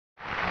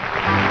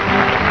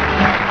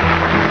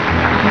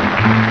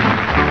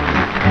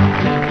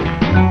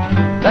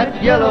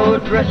that yellow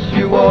dress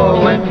you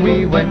wore when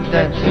we went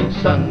dancing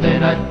Sunday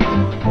night.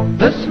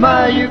 The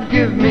smile you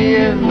give me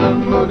in the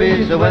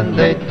movies when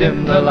they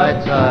dim the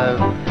lights. I've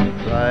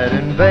tried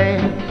in vain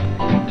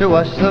to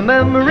wash the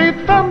memory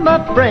from my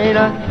brain.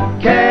 I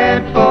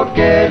can't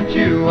forget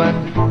you,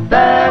 and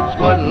that's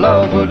what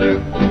love will do.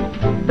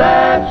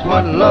 That's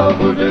what love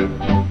will do.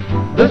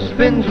 The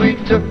spins we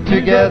took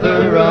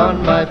together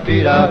on my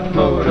beat-out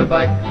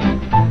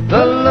motorbike,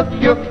 the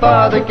look your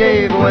father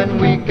gave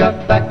when we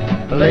got back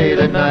late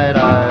at night.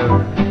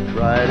 I've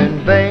tried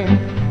in vain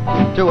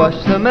to wash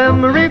the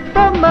memory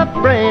from my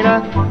brain.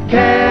 I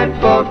can't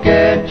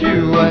forget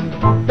you,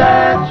 and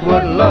that's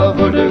what love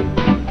will do.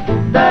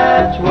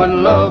 That's what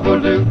love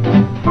will do.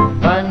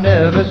 I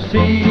never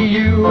see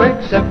you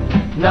except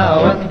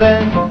now and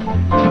then,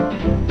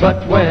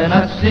 but when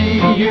I see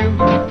you,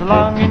 the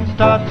longing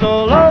starts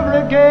all over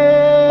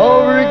again.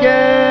 Over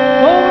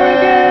again. Over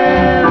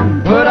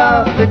again. Put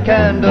out the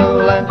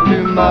candle and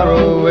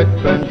tomorrow it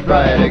burns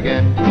bright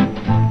again.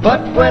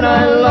 But when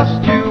I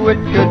lost you, it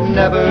could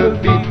never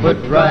be put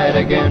right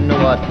again.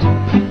 What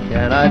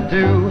can I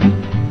do?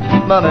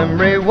 My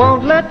memory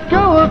won't let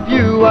go of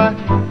you. I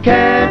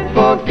can't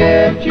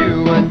forget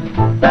you,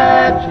 and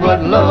that's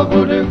what love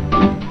will do.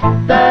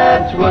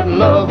 That's what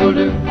love will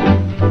do.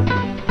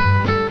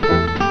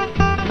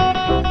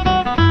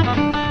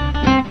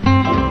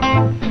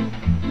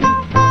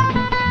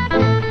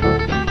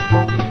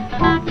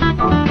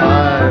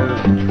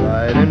 I've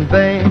tried in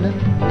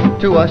vain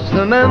to wash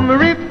the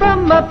memory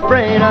from my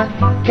brain. I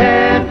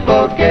can't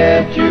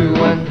forget you,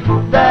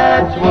 and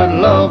that's what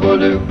love will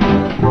do.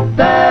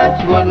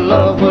 That's what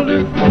love will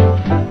do.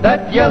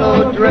 That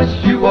yellow dress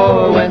you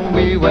wore when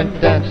we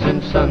went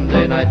dancing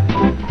Sunday night,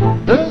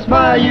 the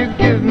smile you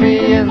give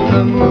me in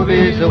the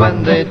movies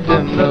when they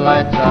dim the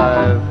lights.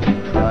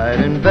 I've tried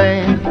in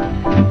vain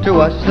to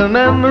wash the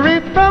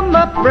memory from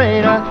my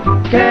brain. I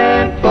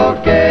can't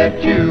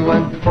forget you,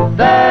 and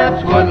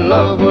that's what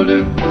love will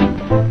do.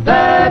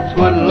 That's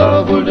what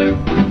love will do.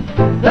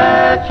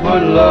 That's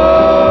what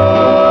love